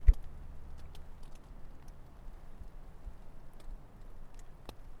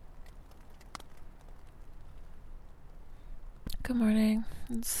Good morning.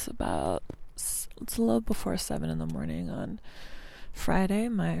 It's a little before 7 in the morning on Friday,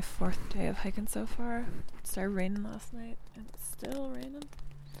 my 4th day of hiking so far. It started raining last night, and it's still raining.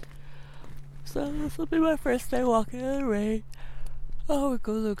 So this will be my first day walking in the rain. Oh, it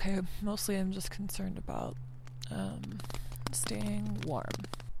goes okay. Mostly I'm just concerned about staying warm.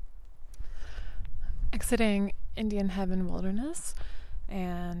 Exiting Indian Heaven Wilderness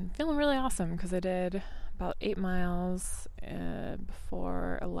and feeling really awesome because I did about 8 miles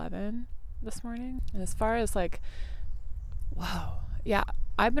before 11 this morning. And as far as I've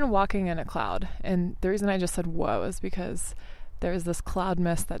been walking in a cloud, and the reason I just said whoa is because there's this cloud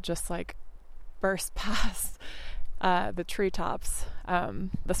mist that just burst past the treetops.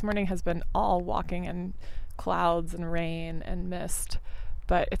 This morning has been all walking in clouds and rain and mist,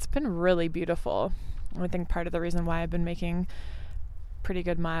 but it's been really beautiful. I think part of the reason why I've been making pretty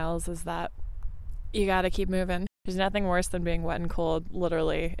good miles is that you gotta keep moving. There's nothing worse than being wet and cold.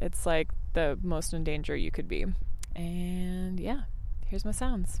 Literally, it's like the most in danger you could be. And yeah, here's my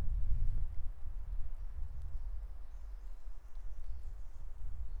sounds.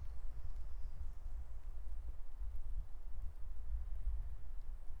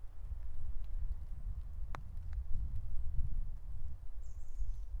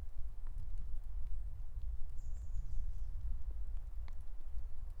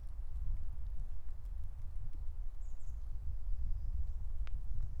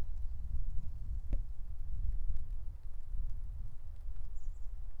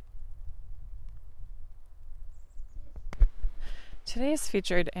 Today's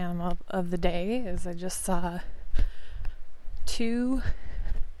featured animal of the day is I just saw 2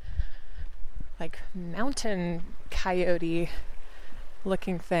 mountain coyote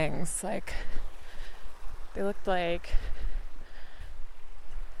looking things. They looked like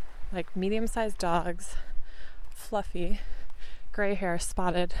medium-sized dogs, fluffy, gray hair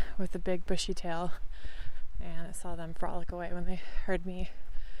spotted with a big bushy tail. And I saw them frolic away when they heard me.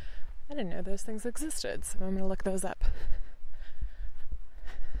 I didn't know those things existed, so I'm going to look those up.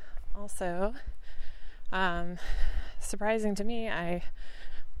 Also, surprising to me, I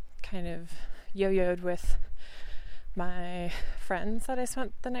kind of yo-yoed with my friends that I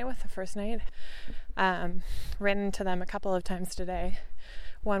spent the night with the first night. Ran into them a couple of times today.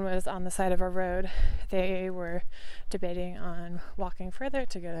 One was on the side of a road. They were debating on walking further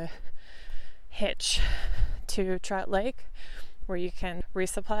to get a hitch to Trout Lake where you can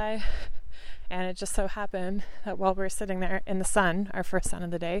resupply. And it just so happened that while we were sitting there in the sun, our first sun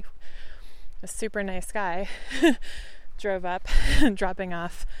of the day, a super nice guy drove up, dropping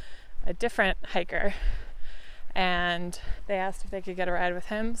off a different hiker. And they asked if they could get a ride with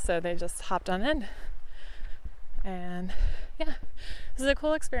him, so they just hopped on in. And yeah, this is a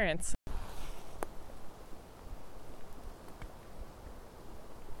cool experience.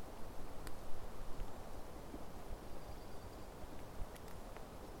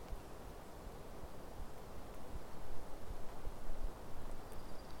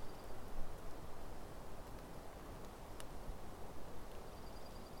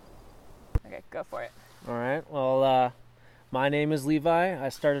 Okay, go for it. All right. Well, my name is Levi. I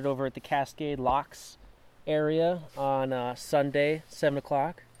started over at the Cascade Locks area on Sunday, 7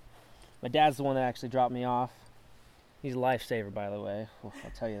 o'clock. My dad's the one that actually dropped me off. He's a lifesaver, by the way. I'll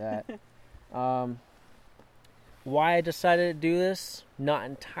tell you that. Why I decided to do this, not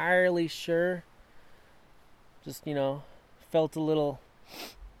entirely sure. Just, felt a little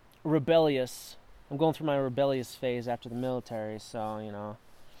rebellious. I'm going through my rebellious phase after the military, so,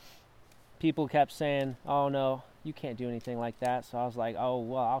 people kept saying, oh no, you can't do anything like that. So I was like, oh,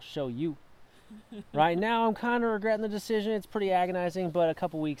 well, I'll show you. Right now, I'm kind of regretting the decision. It's pretty agonizing, but a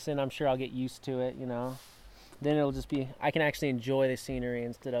couple weeks in, I'm sure I'll get used to it, Then it'll just be, I can actually enjoy the scenery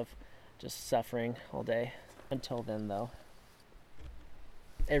instead of just suffering all day. Until then, though,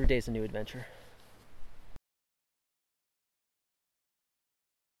 every day's a new adventure.